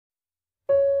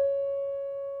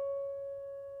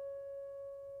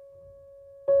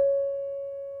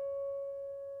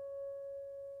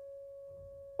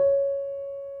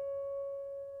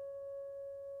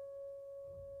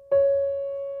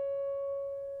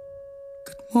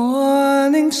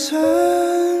Morning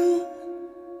sun,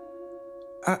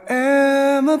 I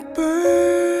am a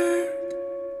bird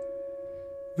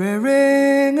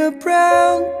wearing a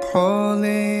brown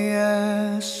polyester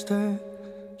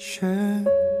shirt.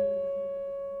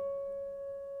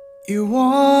 You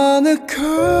wanna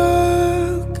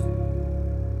cook,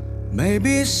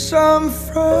 maybe some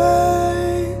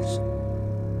fries.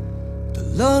 The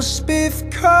roast beef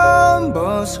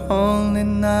combo's only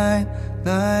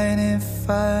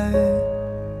 $9.95.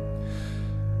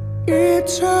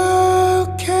 It's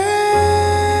okay,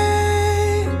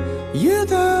 you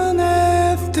don't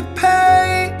have to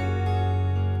pay.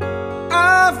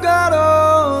 I've got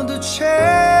all the change.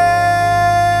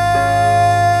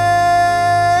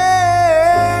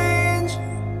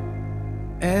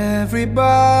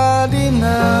 Everybody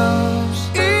knows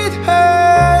it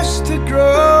has to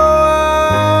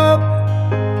grow up,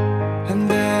 and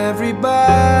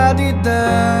everybody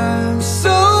does.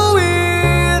 So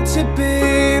weird to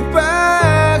be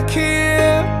back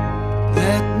here.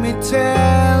 Let me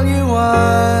tell you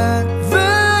what,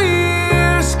 the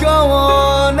years go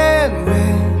on and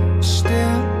we're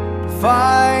still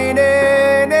fighting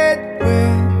it.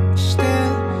 We're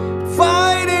still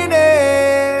fighting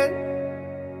it.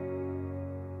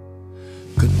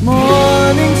 Good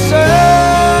morning,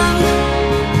 sun.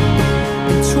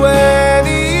 In 20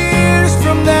 years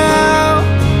from now,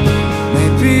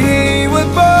 maybe we'll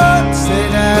both stay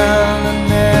down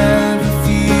and have a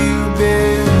few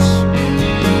beers,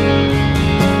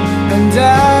 and I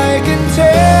can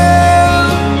tell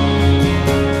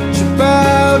you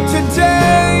about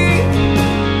today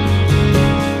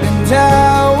and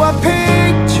how I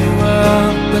picked you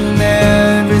up and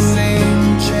everything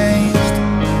changed.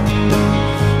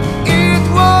 It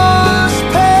was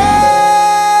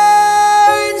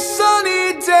pain, sunny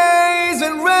days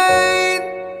and rain.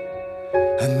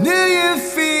 I knew you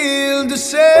feel the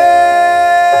same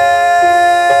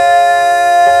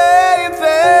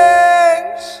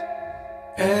things.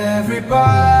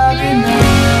 Everybody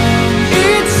knows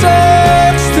it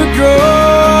sucks to grow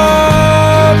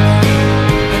up,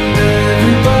 and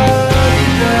everybody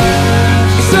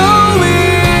does. So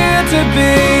weird to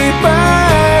be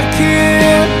back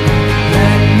here.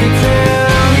 Let me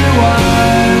tell you why,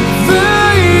 the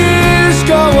years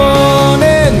go on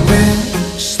and we're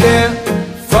still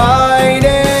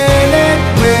fighting it.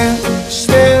 We're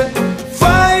still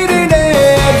fighting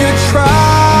it. You try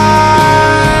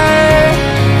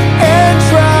and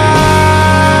try,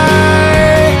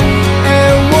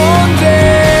 and one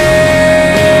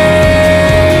day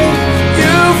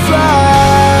you fly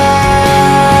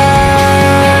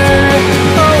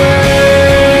away.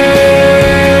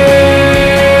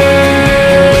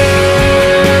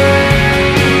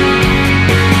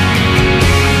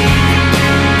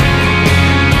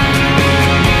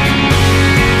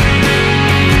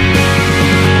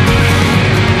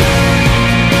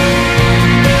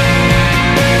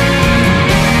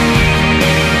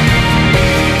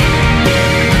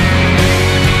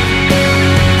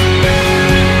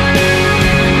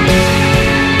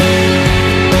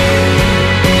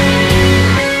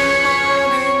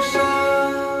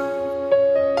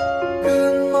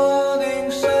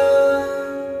 morning, sun.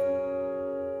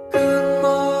 Good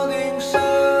morning,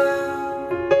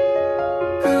 sun.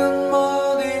 Good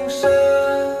morning,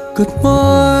 sun. Good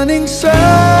morning,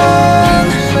 sun.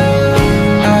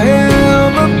 I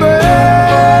am a bird.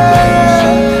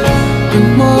 Good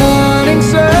morning,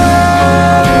 sun.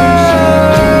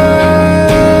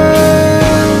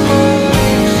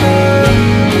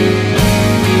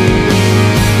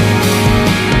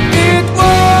 It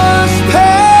was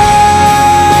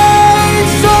pain,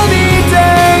 sunny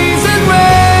days and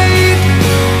rain.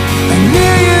 I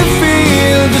knew you'd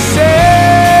feel the same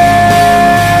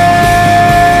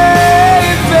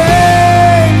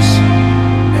things.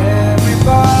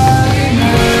 Everybody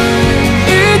knows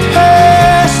it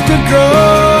has to grow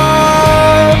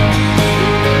up,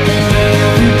 and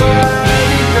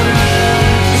everybody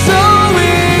does. So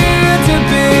weird to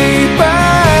be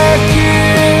back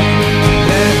here.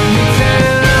 Let me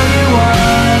tell you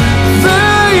why, the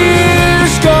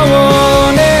years go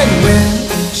on and we're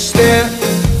still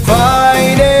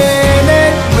fighting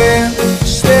it. We're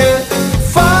still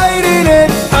fighting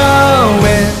it. Oh,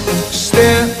 we're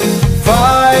still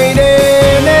fighting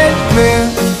it. We're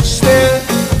still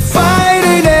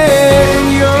fighting it.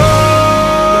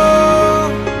 You're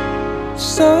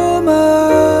so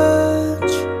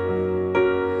much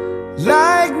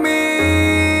like me.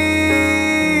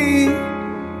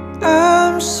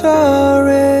 I'm so